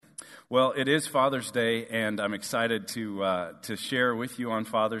Well, it is Father's Day, and I'm excited to share with you on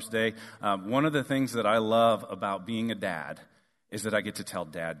Father's Day. One of the things that I love about being a dad is that I get to tell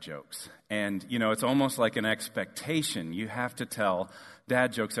dad jokes. And, it's almost like an expectation. You have to tell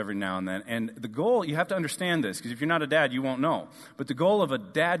dad jokes every now and then. And the goal, you have to understand this, because if you're not a dad, you won't know. But the goal of a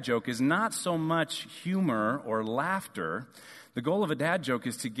dad joke is not so much humor or laughter. The goal of a dad joke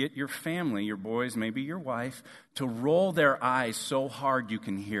is to get your family, your boys, maybe your wife, to roll their eyes so hard you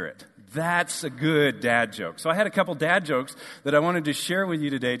can hear it. That's a good dad joke. So I had a couple dad jokes that I wanted to share with you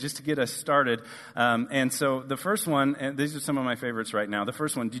today just to get us started. And so the first one, and these are some of my favorites right now. The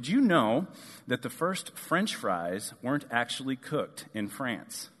first one, did you know that the first French fries weren't actually cooked in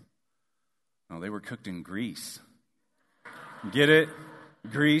France? No, they were cooked in Greece. Get it?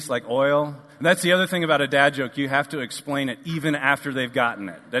 Grease, like oil. And that's the other thing about a dad joke. You have to explain it even after they've gotten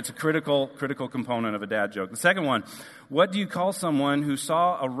it. That's a critical component of a dad joke. The second one, what do you call someone who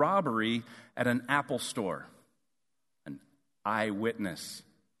saw a robbery at an Apple store? An eyewitness.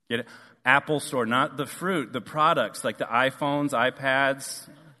 Get it? Apple store, not the fruit, the products, like the iPhones, iPads.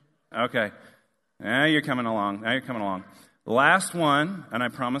 Okay. Now you're coming along. Last one, and I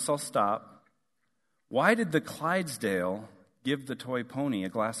promise I'll stop. Why did the Clydesdale give the toy pony a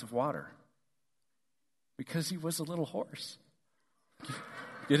glass of water? Because he was a little horse.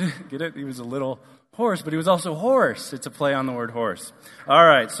 Get it? He was a little horse, but he was also horse. It's a play on the word horse. All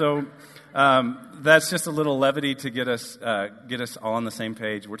right, so that's just a little levity to get us all on the same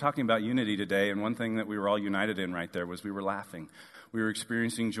page. We're talking about unity today, and one thing that we were all united in right there was we were laughing. We were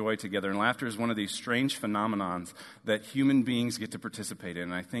experiencing joy together, and laughter is one of these strange phenomenons that human beings get to participate in.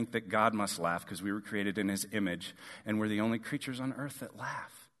 And I think that God must laugh because we were created in His image, and we're the only creatures on earth that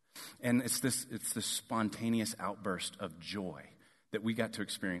laugh. And it's this spontaneous outburst of joy that we got to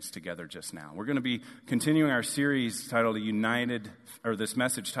experience together just now. We're going to be continuing our series titled this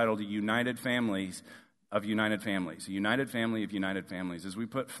message titled United Families of United Families, a united family of united families, as we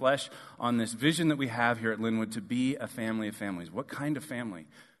put flesh on this vision that we have here at Linwood to be a family of families. What kind of family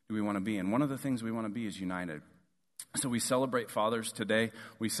do we want to be? And one of the things we want to be is united. So we celebrate fathers today.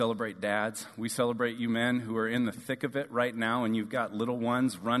 We celebrate dads. We celebrate you men who are in the thick of it right now, and you've got little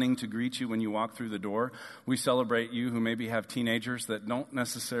ones running to greet you when you walk through the door. We celebrate you who maybe have teenagers that don't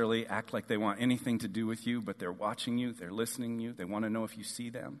necessarily act like they want anything to do with you, but they're watching you, they're listening to you, they want to know if you see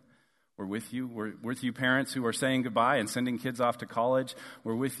them. We're with you. We're with you parents who are saying goodbye and sending kids off to college.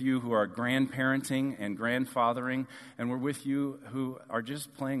 We're with you who are grandparenting and grandfathering. And we're with you who are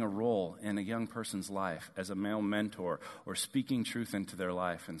just playing a role in a young person's life as a male mentor or speaking truth into their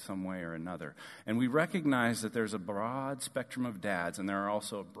life in some way or another. And we recognize that there's a broad spectrum of dads, and there are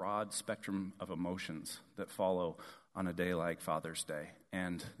also a broad spectrum of emotions that follow on a day like Father's Day.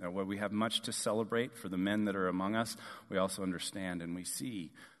 And while we have much to celebrate for the men that are among us, we also understand and we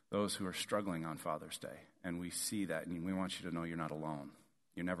see those who are struggling on Father's Day. And we see that, and we want you to know you're not alone.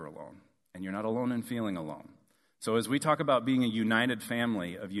 You're never alone. And you're not alone in feeling alone. So as we talk about being a united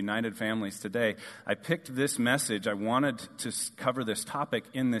family of united families today, I picked this message. I wanted to cover this topic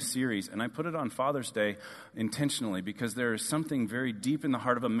in this series, and I put it on Father's Day intentionally because there is something very deep in the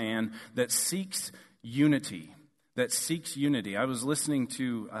heart of a man that seeks unity. I was listening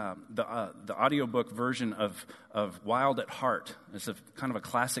to the audiobook version of Wild at Heart. It's a kind of a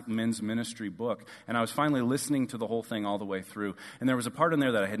classic men's ministry book. And I was finally listening to the whole thing all the way through. And there was a part in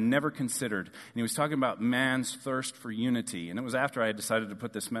there that I had never considered. And he was talking about man's thirst for unity. And it was after I had decided to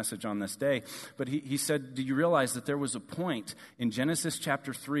put this message on this day. But he said, do you realize that there was a point in Genesis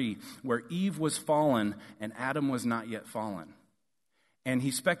chapter 3 where Eve was fallen and Adam was not yet fallen? And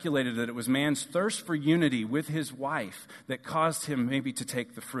he speculated that it was man's thirst for unity with his wife that caused him maybe to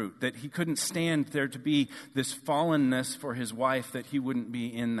take the fruit, that he couldn't stand there to be this fallenness for his wife, that he wouldn't be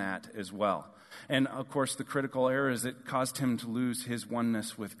in that as well. And, of course, the critical error is it caused him to lose his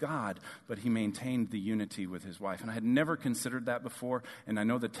oneness with God, but he maintained the unity with his wife. And I had never considered that before, and I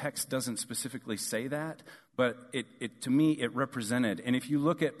know the text doesn't specifically say that, but it to me, it represented. And if you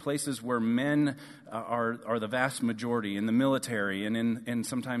look at places where men are the vast majority, in the military and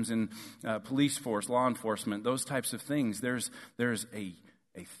sometimes in police force, law enforcement, those types of things, there's a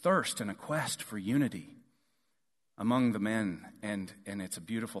thirst and a quest for unity among the men, and it's a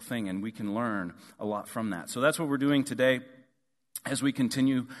beautiful thing, and we can learn a lot from that. So that's what we're doing today as we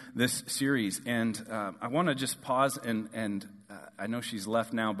continue this series. And I want to just pause, and I know she's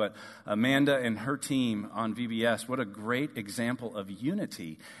left now, but Amanda and her team on VBS, what a great example of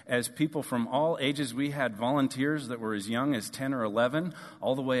unity. As people from all ages, we had volunteers that were as young as 10 or 11,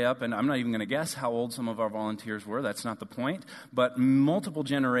 all the way up, and I'm not even going to guess how old some of our volunteers were, that's not the point, but multiple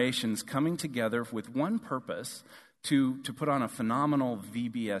generations coming together with one purpose, to put on a phenomenal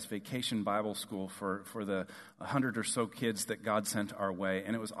VBS, Vacation Bible School, for the 100 or so kids that God sent our way.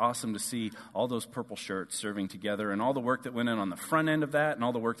 And it was awesome to see all those purple shirts serving together, and all the work that went in on the front end of that, and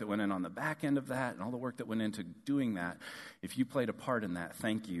all the work that went in on the back end of that, and all the work that went into doing that. If you played a part in that,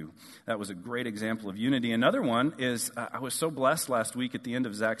 thank you. That was a great example of unity. Another one is, I was so blessed last week at the end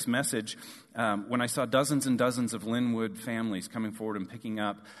of Zach's message when I saw dozens and dozens of Linwood families coming forward and picking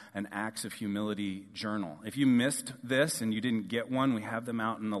up an Acts of Humility journal. If you missed this and you didn't get one, we have them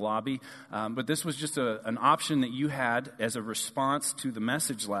out in the lobby. But this was just an option that you had as a response to the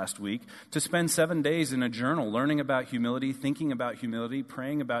message last week to spend 7 days in a journal learning about humility, thinking about humility,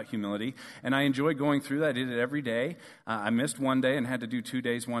 praying about humility. And I enjoy going through that. I did it every day. I missed one day and had to do 2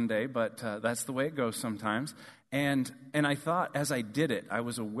 days one day, but that's the way it goes sometimes. And I thought as I did it, I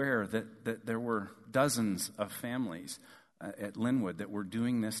was aware that there were dozens of families at Linwood that were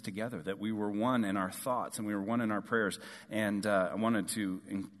doing this together, that we were one in our thoughts and we were one in our prayers. And I wanted to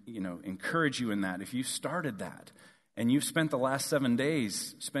encourage you in that. If you started that and you've spent the last 7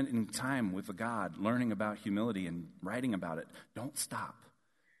 days spending time with God, learning about humility and writing about it, don't stop.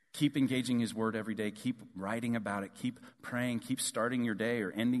 Keep engaging His Word every day. Keep writing about it. Keep praying. Keep starting your day or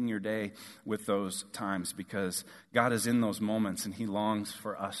ending your day with those times, because God is in those moments and He longs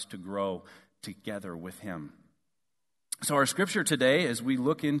for us to grow together with Him. So our scripture today, as we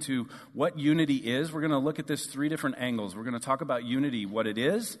look into what unity is, we're going to look at this 3 different angles. We're going to talk about unity, what it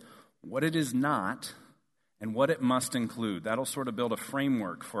is not, and what it must include. That'll sort of build a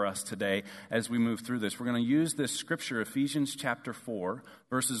framework for us today as we move through this. We're going to use this scripture, Ephesians chapter 4,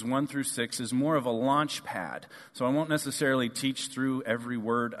 verses 1 through 6, as more of a launch pad. So I won't necessarily teach through every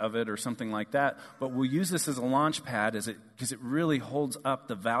word of it or something like that, but we'll use this as a launch pad because it really holds up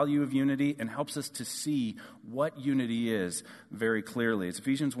the value of unity and helps us to see what unity is very clearly. It's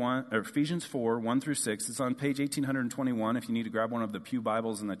Ephesians 4, 1 through 6. It's on page 1821 if you need to grab one of the pew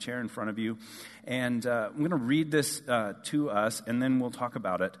Bibles in the chair in front of you. And I'm going to read this to us, and then we'll talk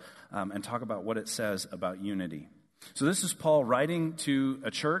about it and talk about what it says about unity. So this is Paul writing to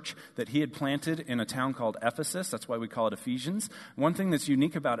a church that he had planted in a town called Ephesus. That's why we call it Ephesians. One thing that's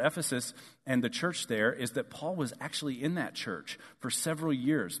unique about Ephesus and the church there is that Paul was actually in that church for several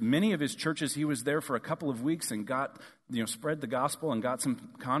years. Many of his churches, he was there for a couple of weeks and spread the gospel and got some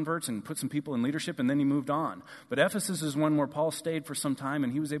converts and put some people in leadership, and then he moved on. But Ephesus is one where Paul stayed for some time,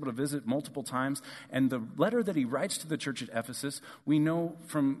 and he was able to visit multiple times. And the letter that he writes to the church at Ephesus, we know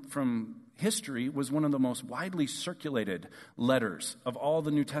from history, was one of the most widely circulated letters of all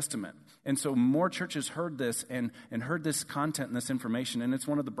the New Testament. And so more churches heard this and heard this content and this information, and it's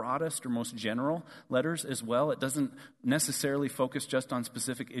one of the broadest or most general letters as well. It doesn't necessarily focus just on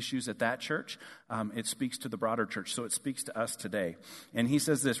specific issues at that church. It speaks to the broader church, so it speaks to us today. And he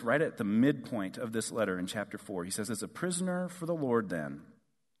says this right at the midpoint of this letter in chapter 4. He says, "As a prisoner for the Lord, then,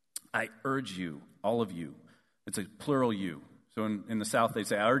 I urge you, all of you." It's a plural you. So in the South, they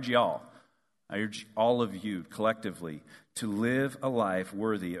say, "I urge y'all." I urge all of you collectively to live a life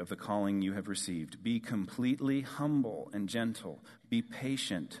worthy of the calling you have received. Be completely humble and gentle. Be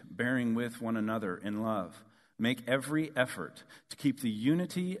patient, bearing with one another in love. Make every effort to keep the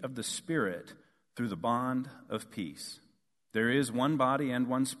unity of the Spirit through the bond of peace. There is one body and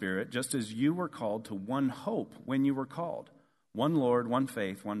one Spirit, just as you were called to one hope when you were called. One Lord, one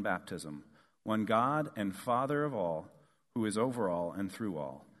faith, one baptism. One God and Father of all, who is over all and through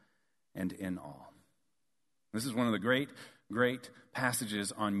all and in all. This is one of the great, great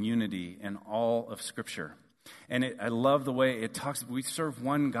passages on unity in all of Scripture. And I love the way it talks. We serve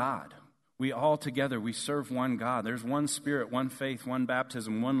one God. We all together, we serve one God. There's one Spirit, one faith, one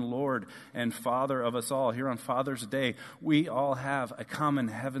baptism, one Lord and Father of us all. Here on Father's Day, we all have a common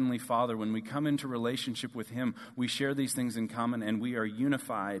heavenly Father. When we come into relationship with Him, we share these things in common, and we are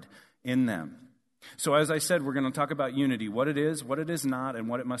unified in them. So as I said, we're going to talk about unity, what it is not, and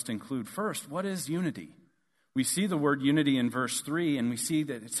what it must include. First, what is unity? We see the word unity in verse 3, and we see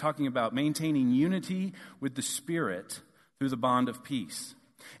that it's talking about maintaining unity with the Spirit through the bond of peace.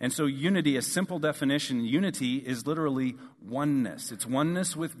 And so unity, a simple definition, unity is literally oneness. It's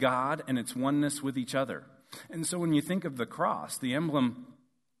oneness with God, and it's oneness with each other. And so when you think of the cross, the emblem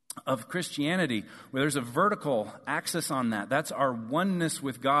of Christianity, where there's a vertical axis on that. That's our oneness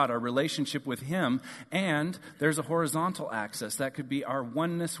with God, our relationship with Him. And there's a horizontal axis. That could be our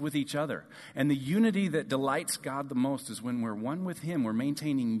oneness with each other. And the unity that delights God the most is when we're one with Him. We're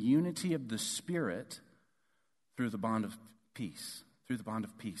maintaining unity of the Spirit through the bond of peace. Through the bond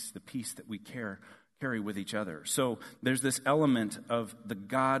of peace, the peace that we carry with each other. So there's this element of the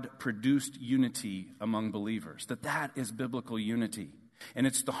God-produced unity among believers. That is biblical unity. And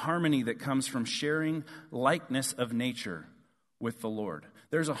it's the harmony that comes from sharing likeness of nature with the Lord.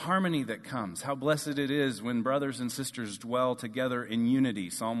 There's a harmony that comes. How blessed it is when brothers and sisters dwell together in unity.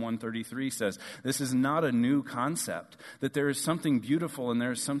 Psalm 133 says, this is not a new concept, that there is something beautiful and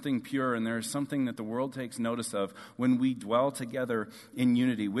there is something pure and there is something that the world takes notice of when we dwell together in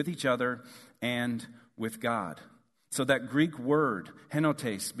unity with each other and with God. So that Greek word,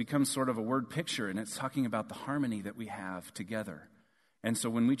 henotes, becomes sort of a word picture, and it's talking about the harmony that we have together. And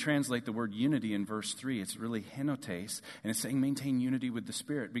so when we translate the word unity in verse 3, it's really henotes, and it's saying maintain unity with the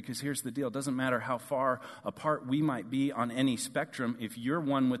Spirit. Because here's the deal. It doesn't matter how far apart we might be on any spectrum. If you're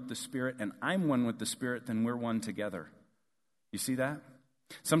one with the Spirit and I'm one with the Spirit, then we're one together. You see that?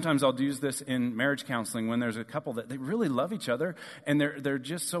 Sometimes I'll use this in marriage counseling when there's a couple that they really love each other and they're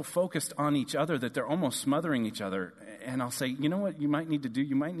just so focused on each other that they're almost smothering each other. And I'll say, you know what you might need to do?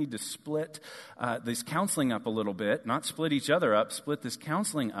 You might need to split this counseling up a little bit, not split each other up, split this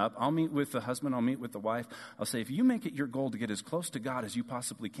counseling up. I'll meet with the husband, I'll meet with the wife. I'll say, if you make it your goal to get as close to God as you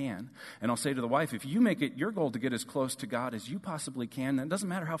possibly can, and I'll say to the wife, if you make it your goal to get as close to God as you possibly can, then it doesn't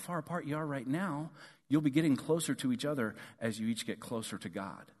matter how far apart you are right now, you'll be getting closer to each other as you each get closer to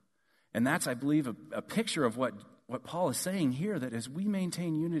God. And that's, I believe, a picture of what Paul is saying here, that as we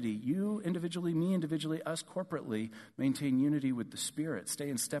maintain unity, you individually, me individually, us corporately, maintain unity with the Spirit, stay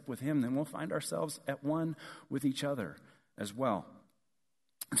in step with Him, then we'll find ourselves at one with each other as well.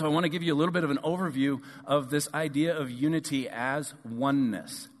 So I want to give you a little bit of an overview of this idea of unity as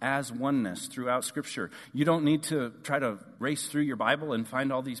oneness throughout Scripture. You don't need to try to race through your Bible and find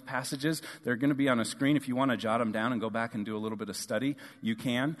all these passages. They're going to be on a screen. If you want to jot them down and go back and do a little bit of study, you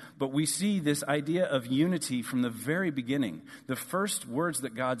can. But we see this idea of unity from the very beginning. The first words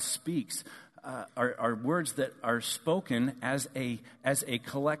that God speaks are words that are spoken as a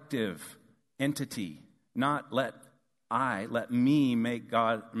collective entity, not let me make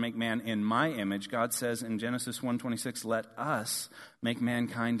man in my image. God says in Genesis 1:26, let us make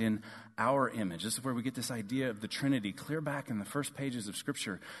mankind in our image. This is where we get this idea of the Trinity, clear back in the first pages of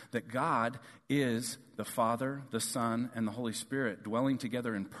Scripture, that God is the Father, the Son, and the Holy Spirit dwelling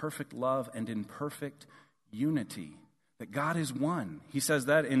together in perfect love and in perfect unity. That God is one. He says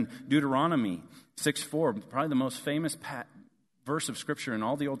that in Deuteronomy 6:4, probably the most famous verse of Scripture in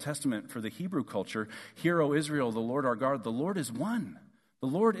all the Old Testament for the Hebrew culture. Hear, O Israel, the Lord our God, the Lord is one. The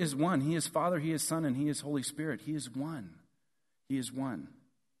Lord is one. He is Father, He is Son, and He is Holy Spirit. He is one. He is one.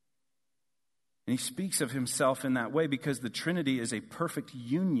 And He speaks of Himself in that way because the Trinity is a perfect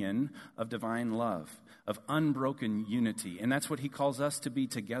union of divine love, of unbroken unity. And that's what He calls us to be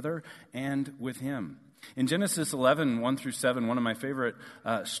together and with Him. In Genesis 11, 1-7, one of my favorite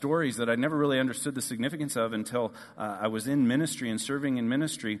stories that I never really understood the significance of until I was in ministry and serving in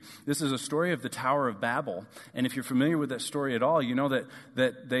ministry, this is a story of the Tower of Babel. And if you're familiar with that story at all, you know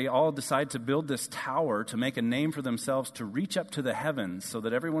that they all decide to build this tower to make a name for themselves, to reach up to the heavens so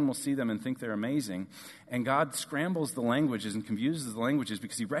that everyone will see them and think they're amazing. And God scrambles the languages and confuses the languages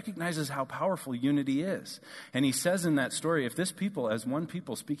because He recognizes how powerful unity is. And He says in that story, if this people, as one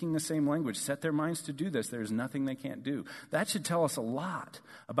people speaking the same language, set their minds to do this, there's nothing they can't do. That should tell us a lot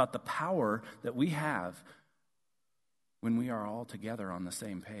about the power that we have when we are all together on the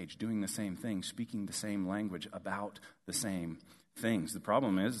same page, doing the same thing, speaking the same language about the same things. The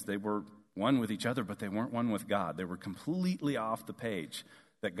problem is they were one with each other, but they weren't one with God. They were completely off the page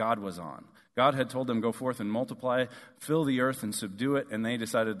that God was on. God had told them, go forth and multiply, fill the earth and subdue it, and they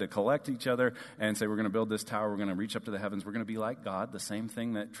decided to collect each other and say, we're going to build this tower, we're going to reach up to the heavens, we're going to be like God, the same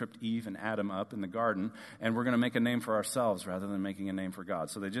thing that tripped Eve and Adam up in the garden, and we're going to make a name for ourselves rather than making a name for God.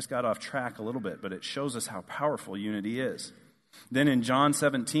 So they just got off track a little bit, but it shows us how powerful unity is. Then in John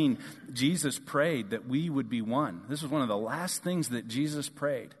 17, Jesus prayed that we would be one. This was one of the last things that Jesus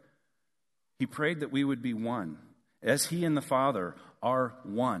prayed. He prayed that we would be one, as He and the Father are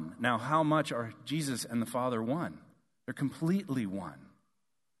one. Now, how much are Jesus and the Father one? They're completely one.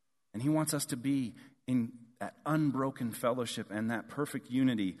 And He wants us to be in that unbroken fellowship and that perfect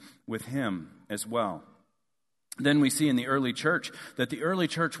unity with Him as well. Then we see in the early church that the early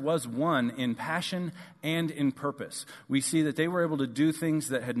church was one in passion and in purpose. We see that they were able to do things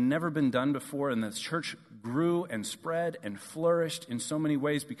that had never been done before, and the church grew and spread and flourished in so many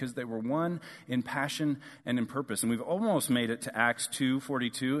ways because they were one in passion and in purpose. And we've almost made it to Acts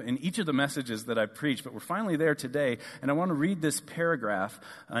 2:42 in each of the messages that I've preached, but we're finally there today. And I want to read this paragraph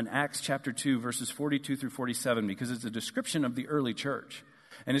in Acts chapter 2, verses 42 through 47, because it's a description of the early church.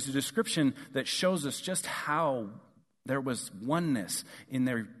 And it's a description that shows us just how there was oneness in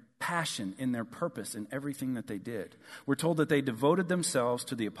their passion, in their purpose, in everything that they did. We're told that they devoted themselves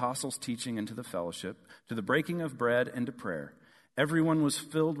to the apostles' teaching and to the fellowship, to the breaking of bread and to prayer. Everyone was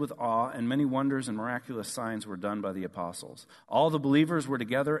filled with awe, and many wonders and miraculous signs were done by the apostles. All the believers were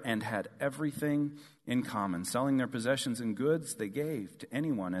together and had everything in common. Selling their possessions and goods, they gave to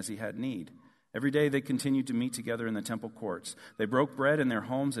anyone as he had need. Every day they continued to meet together in the temple courts. They broke bread in their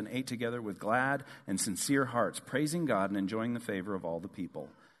homes and ate together with glad and sincere hearts, praising God and enjoying the favor of all the people.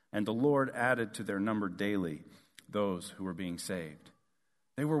 And the Lord added to their number daily those who were being saved.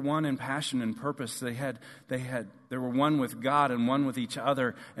 They were one in passion and purpose. They were one with God and one with each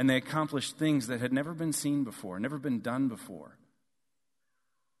other, and they accomplished things that had never been seen before, never been done before.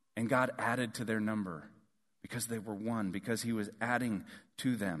 And God added to their number because they were one, because he was adding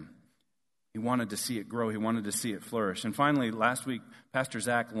to them. He wanted to see it grow. He wanted to see it flourish. And finally, last week, Pastor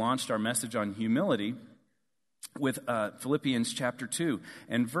Zach launched our message on humility with Philippians chapter 2.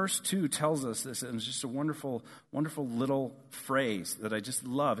 And verse 2 tells us this, and it's just a wonderful, wonderful little phrase that I just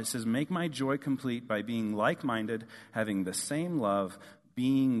love. It says, "Make my joy complete by being like-minded, having the same love,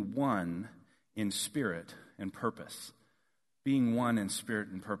 being one in spirit and purpose." Being one in spirit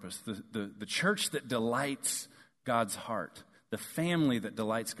and purpose. The church that delights God's heart, the family that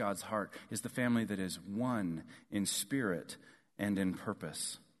delights God's heart, is the family that is one in spirit and in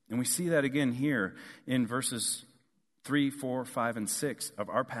purpose. And we see that again here in verses 3, 4, 5, and 6 of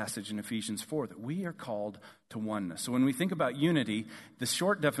our passage in Ephesians 4, that we are called to oneness. So when we think about unity, the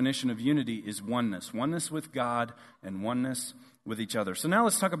short definition of unity is oneness. Oneness with God and oneness with each other. So now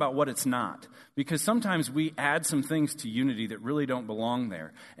let's talk about what it's not. Because sometimes we add some things to unity that really don't belong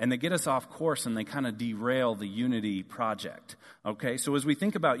there. And they get us off course and they kind of derail the unity project. Okay, so as we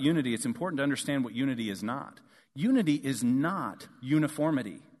think about unity, it's important to understand what unity is not. Unity is not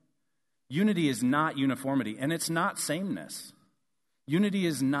uniformity. Unity is not uniformity, and it's not sameness. Unity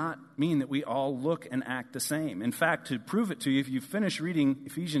does not mean that we all look and act the same. In fact, to prove it to you, if you finish reading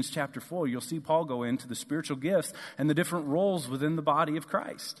Ephesians chapter 4, you'll see Paul go into the spiritual gifts and the different roles within the body of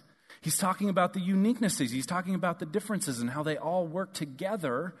Christ. He's talking about the uniquenesses. He's talking about the differences and how they all work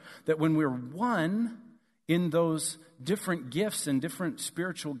together, that when we're one in those different gifts and different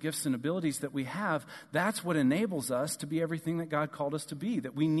spiritual gifts and abilities that we have, that's what enables us to be everything that God called us to be,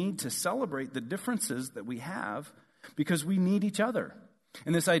 that we need to celebrate the differences that we have because we need each other.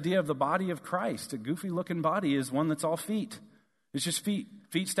 And this idea of the body of Christ, a goofy-looking body, is one that's all feet. It's just feet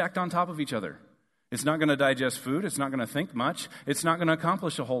stacked on top of each other. It's not going to digest food. It's not going to think much. It's not going to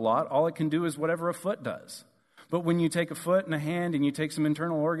accomplish a whole lot. All it can do is whatever a foot does. But when you take a foot and a hand and you take some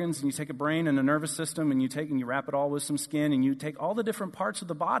internal organs and you take a brain and a nervous system and you wrap it all with some skin and you take all the different parts of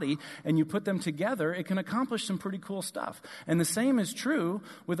the body and you put them together, it can accomplish some pretty cool stuff. And the same is true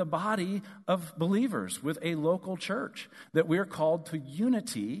with a body of believers, with a local church, that we're called to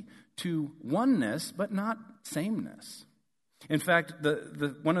unity, to oneness, but not sameness. In fact,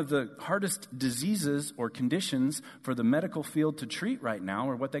 one of the hardest diseases or conditions for the medical field to treat right now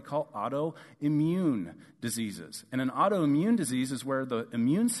are what they call autoimmune diseases. And an autoimmune disease is where the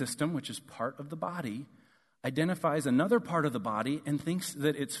immune system, which is part of the body, identifies another part of the body and thinks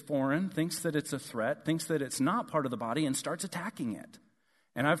that it's foreign, thinks that it's a threat, thinks that it's not part of the body, and starts attacking it.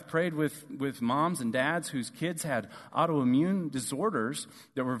 And I've prayed with moms and dads whose kids had autoimmune disorders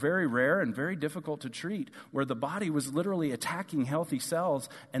that were very rare and very difficult to treat, where the body was literally attacking healthy cells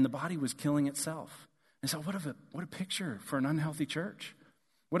and the body was killing itself. And so what a picture for an unhealthy church.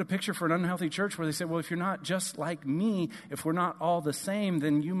 What a picture for an unhealthy church where they say, well, if you're not just like me, if we're not all the same,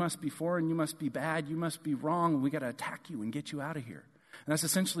 then you must be foreign, you must be bad, you must be wrong, and we got to attack you and get you out of here. And that's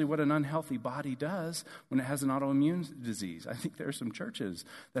essentially what an unhealthy body does when it has an autoimmune disease. I think there are some churches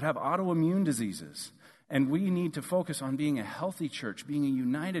that have autoimmune diseases. And we need to focus on being a healthy church, being a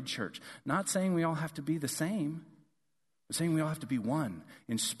united church. Not saying we all have to be the same, but saying we all have to be one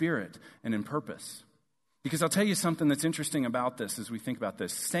in spirit and in purpose. Because I'll tell you something that's interesting about this as we think about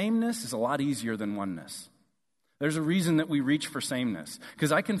this. Sameness is a lot easier than oneness. There's a reason that we reach for sameness.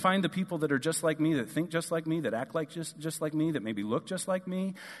 Because I can find the people that are just like me, that think just like me, that act like just like me, that maybe look just like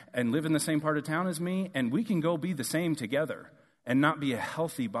me, and live in the same part of town as me, and we can go be the same together and not be a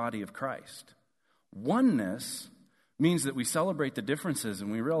healthy body of Christ. Oneness means that we celebrate the differences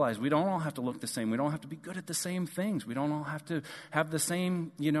and we realize we don't all have to look the same. We don't have to be good at the same things. We don't all have to have the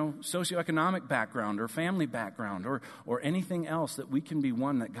same, socioeconomic background or family background or anything else, that we can be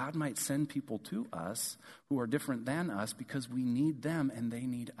one, that God might send people to us who are different than us because we need them and they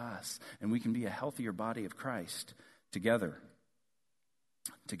need us. And we can be a healthier body of Christ together.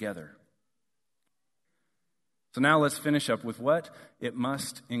 So now let's finish up with what it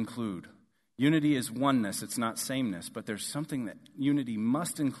must include. Unity is oneness, it's not sameness, but there's something that unity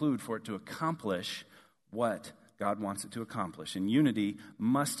must include for it to accomplish what God wants it to accomplish. And unity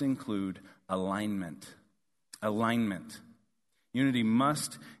must include alignment. Alignment. Unity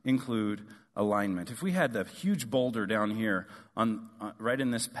must include alignment. If we had the huge boulder down here, right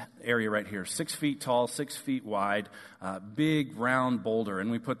in this area right here, 6 feet tall, 6 feet wide, big round boulder,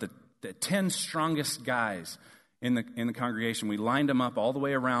 and we put the 10 strongest guys in the congregation, we lined them up all the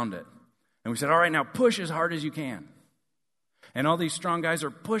way around it, and we said, all right, now push as hard as you can. And all these strong guys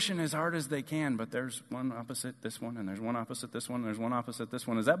are pushing as hard as they can, but there's one opposite this one, and there's one opposite this one, and there's one opposite this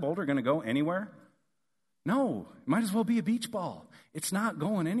one. Is that boulder going to go anywhere? No, it might as well be a beach ball. It's not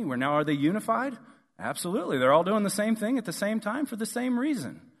going anywhere. Now, are they unified? Absolutely. They're all doing the same thing at the same time for the same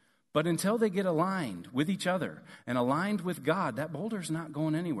reason. But until they get aligned with each other and aligned with God, that boulder's not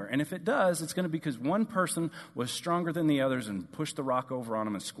going anywhere. And if it does, it's going to be because one person was stronger than the others and pushed the rock over on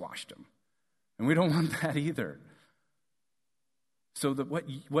them and squashed them. And we don't want that either. So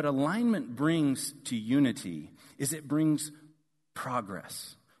what alignment brings to unity is it brings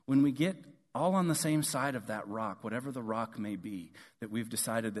progress. When we get all on the same side of that rock, whatever the rock may be, that we've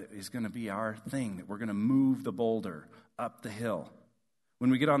decided that is going to be our thing, that we're going to move the boulder up the hill. When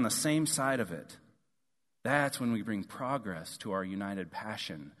we get on the same side of it, that's when we bring progress to our united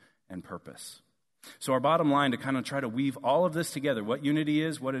passion and purpose. So our bottom line, to kind of try to weave all of this together, what unity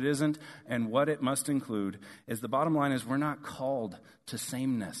is, what it isn't, and what it must include, is the bottom line is we're not called to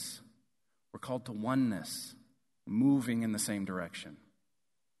sameness. We're called to oneness, moving in the same direction.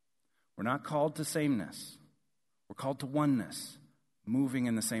 We're not called to sameness. We're called to oneness, moving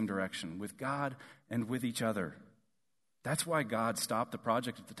in the same direction with God and with each other. That's why God stopped the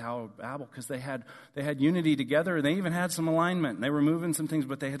project at the Tower of Babel, because they had unity together, and they even had some alignment, and they were moving some things,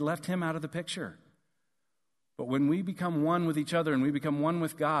 but they had left him out of the picture. But when we become one with each other and we become one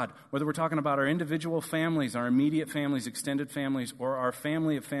with God, whether we're talking about our individual families, our immediate families, extended families, or our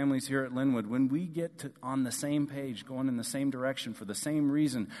family of families here at Linwood, when we get on the same page, going in the same direction for the same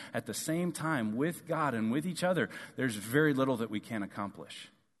reason, at the same time with God and with each other, there's very little that we can't accomplish.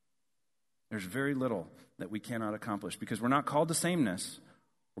 There's very little that we cannot accomplish because we're not called to sameness.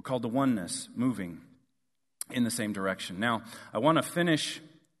 We're called to oneness, moving in the same direction. Now, I want to finish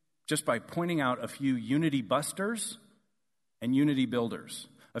just by pointing out a few unity busters and unity builders.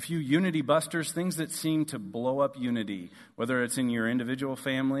 A few unity busters, things that seem to blow up unity, whether it's in your individual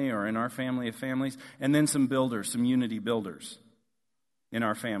family or in our family of families, and then some builders, some unity builders in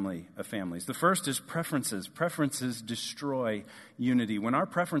our family of families. The first is preferences. Preferences destroy unity. When our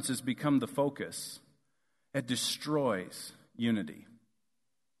preferences become the focus, it destroys unity.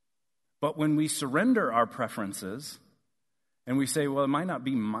 But when we surrender our preferences and we say, well, it might not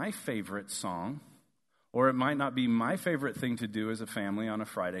be my favorite song, or it might not be my favorite thing to do as a family on a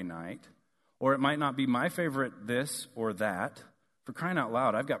Friday night, or it might not be my favorite this or that. For crying out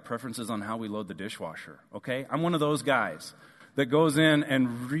loud, I've got preferences on how we load the dishwasher, okay? I'm one of those guys that goes in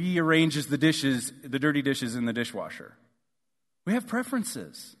and rearranges the dishes, the dirty dishes in the dishwasher. We have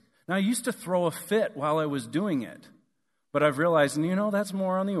preferences. Now, I used to throw a fit while I was doing it, but I've realized, that's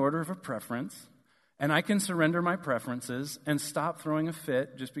more on the order of a preference, and I can surrender my preferences and stop throwing a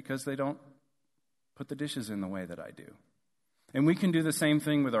fit just because they don't put the dishes in the way that I do. And we can do the same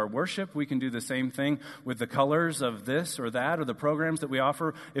thing with our worship. We can do the same thing with the colors of this or that or the programs that we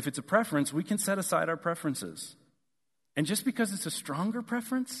offer. If it's a preference, we can set aside our preferences. And just because it's a stronger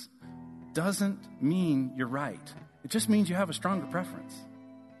preference doesn't mean you're right. It just means you have a stronger preference.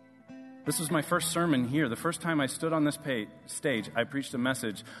 This was my first sermon here. The first time I stood on this stage, I preached a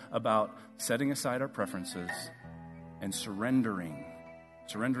message about setting aside our preferences and surrendering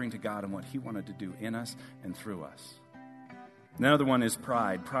to God and what He wanted to do in us and through us. Another one is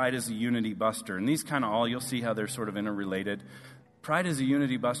pride. Pride is a unity buster. And these kind of all, you'll see how they're sort of interrelated. Pride is a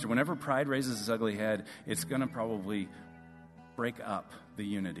unity buster. Whenever pride raises its ugly head, it's going to probably break up the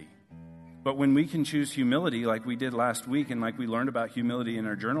unity. But when we can choose humility like we did last week and like we learned about humility in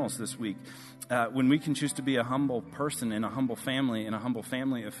our journals this week, when we can choose to be a humble person in a humble family, in a humble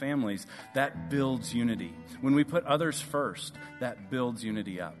family of families, that builds unity. When we put others first, that builds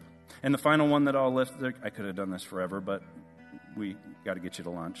unity up. And the final one that I'll lift, I could have done this forever, but we got to get you to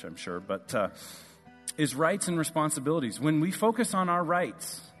lunch, I'm sure, but is rights and responsibilities. When we focus on our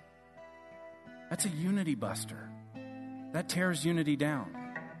rights, that's a unity buster. That tears unity down.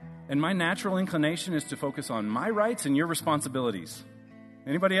 And my natural inclination is to focus on my rights and your responsibilities.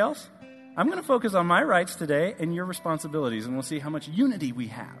 Anybody else? I'm going to focus on my rights today and your responsibilities, and we'll see how much unity we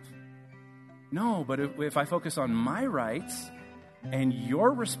have. No, but if I focus on my rights and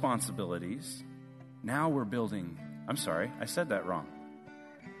your responsibilities, now we're building. I'm sorry, I said that wrong.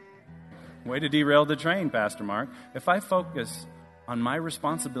 Way to derail the train, Pastor Mark. If I focus on my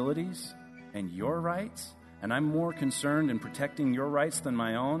responsibilities and your rights, and I'm more concerned in protecting your rights than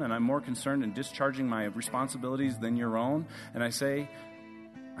my own, and I'm more concerned in discharging my responsibilities than your own, and I say,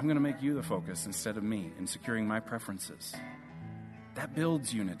 I'm going to make you the focus instead of me in securing my preferences. That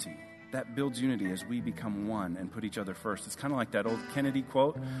builds unity. That builds unity as we become one and put each other first. It's kind of like that old Kennedy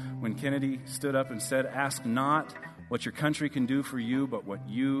quote when Kennedy stood up and said, ask not what your country can do for you, but what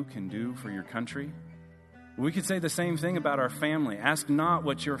you can do for your country. We could say the same thing about our family. Ask not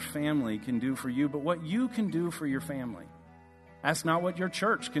what your family can do for you, but what you can do for your family. Ask not what your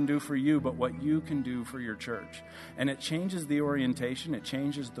church can do for you, but what you can do for your church. And it changes the orientation, it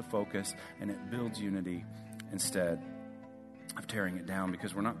changes the focus, and it builds unity instead of tearing it down,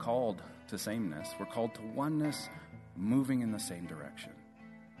 because we're not called to sameness. We're called to oneness, moving in the same direction.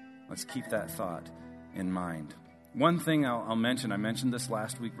 Let's keep that thought in mind. One thing I'll mention, I mentioned this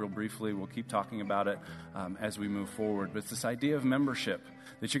last week real briefly. We'll keep talking about it as we move forward. But it's this idea of membership,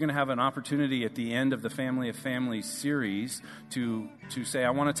 that you're going to have an opportunity at the end of the Family of Families series to say, I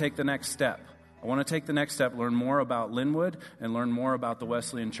want to take the next step. I want to take the next step, learn more about Linwood and learn more about the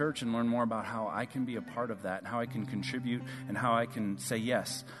Wesleyan Church and learn more about how I can be a part of that and how I can contribute and how I can say,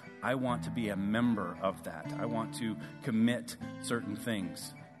 yes, I want to be a member of that. I want to commit certain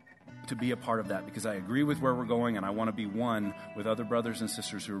things to be a part of that because I agree with where we're going and I want to be one with other brothers and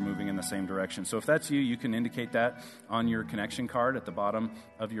sisters who are moving in the same direction. So if that's you, you can indicate that on your connection card at the bottom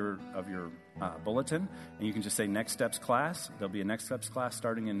of your bulletin, and you can just say Next Steps class. There'll be a Next Steps class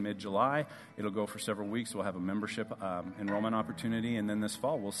starting in mid-July. It'll go for several weeks. We'll have a membership enrollment opportunity, and then this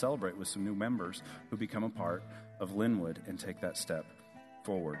fall we'll celebrate with some new members who become a part of Linwood and take that step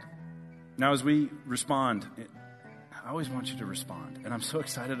forward. Now, as we respond, I always want you to respond, and I'm so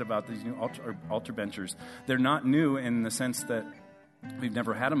excited about these new altar benchers. They're not new in the sense that we've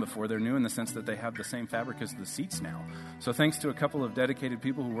never had them before. They're new in the sense that they have the same fabric as the seats now. So thanks to a couple of dedicated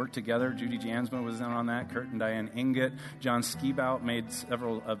people who worked together. Judy Jansma was in on that. Kurt and Diane Inget. John Skiebout made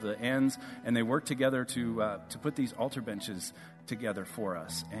several of the ends, and they worked together to put these altar benches together for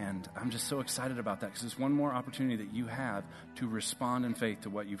us. And I'm just so excited about that because it's one more opportunity that you have to respond in faith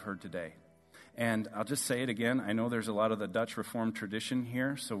to what you've heard today. And I'll just say it again. I know there's a lot of the Dutch Reformed tradition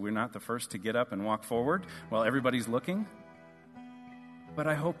here, so we're not the first to get up and walk forward while everybody's looking. But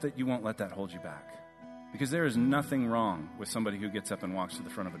I hope that you won't let that hold you back, because there is nothing wrong with somebody who gets up and walks to the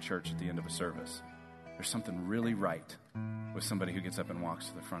front of a church at the end of a service. There's something really right with somebody who gets up and walks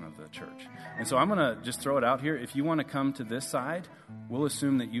to the front of the church. And so I'm going to just throw it out here. If you want to come to this side, we'll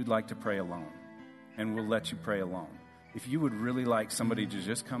assume that you'd like to pray alone, and we'll let you pray alone. If you would really like somebody to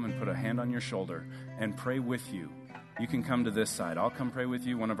just come and put a hand on your shoulder and pray with you, you can come to this side. I'll come pray with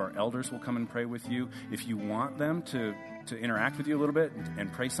you. One of our elders will come and pray with you. If you want them to interact with you a little bit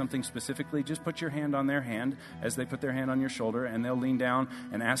and pray something specifically, just put your hand on their hand as they put their hand on your shoulder, and they'll lean down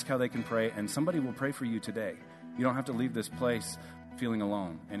and ask how they can pray, and somebody will pray for you today. You don't have to leave this place feeling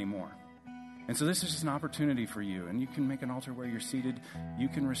alone anymore. And so this is just an opportunity for you, and you can make an altar where you're seated. You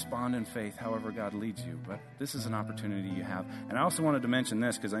can respond in faith however God leads you, but this is an opportunity you have. And I also wanted to mention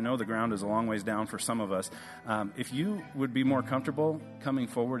this because I know the ground is a long ways down for some of us. If you would be more comfortable coming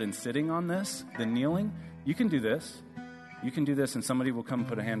forward and sitting on this than kneeling, you can do this. You can do this, and somebody will come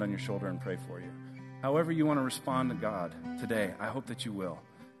put a hand on your shoulder and pray for you. However you want to respond to God today, I hope that you will,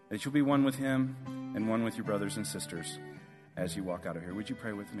 that you'll be one with Him and one with your brothers and sisters as you walk out of here. Would you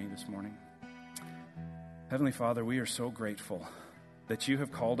pray with me this morning? Heavenly Father, we are so grateful that you have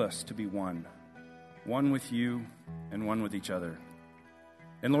called us to be one with you and one with each other.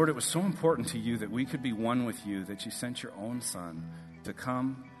 And Lord, it was so important to you that we could be one with you, that you sent your own Son to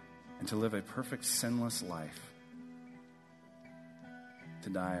come and to live a perfect, sinless life, to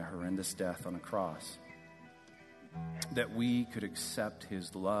die a horrendous death on a cross, that we could accept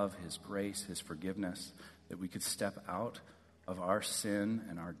his love, his grace, his forgiveness, that we could step out of our sin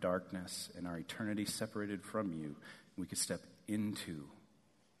and our darkness and our eternity separated from you. We could step into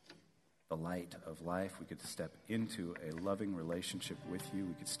the light of life. We could step into a loving relationship with you.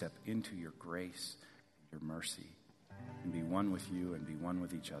 We could step into your grace, your mercy, and be one with you and be one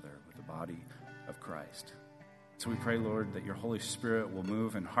with each other, with the body of Christ. So we pray, Lord, that your Holy Spirit will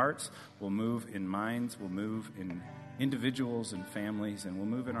move in hearts, will move in minds, will move in individuals and families, and will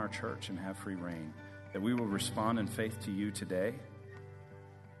move in our church and have free reign. That we will respond in faith to you today,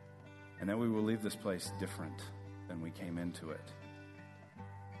 and that we will leave this place different than we came into it.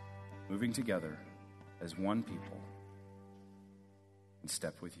 Moving together as one people in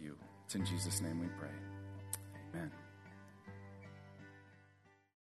step with you. It's in Jesus' name we pray. Amen.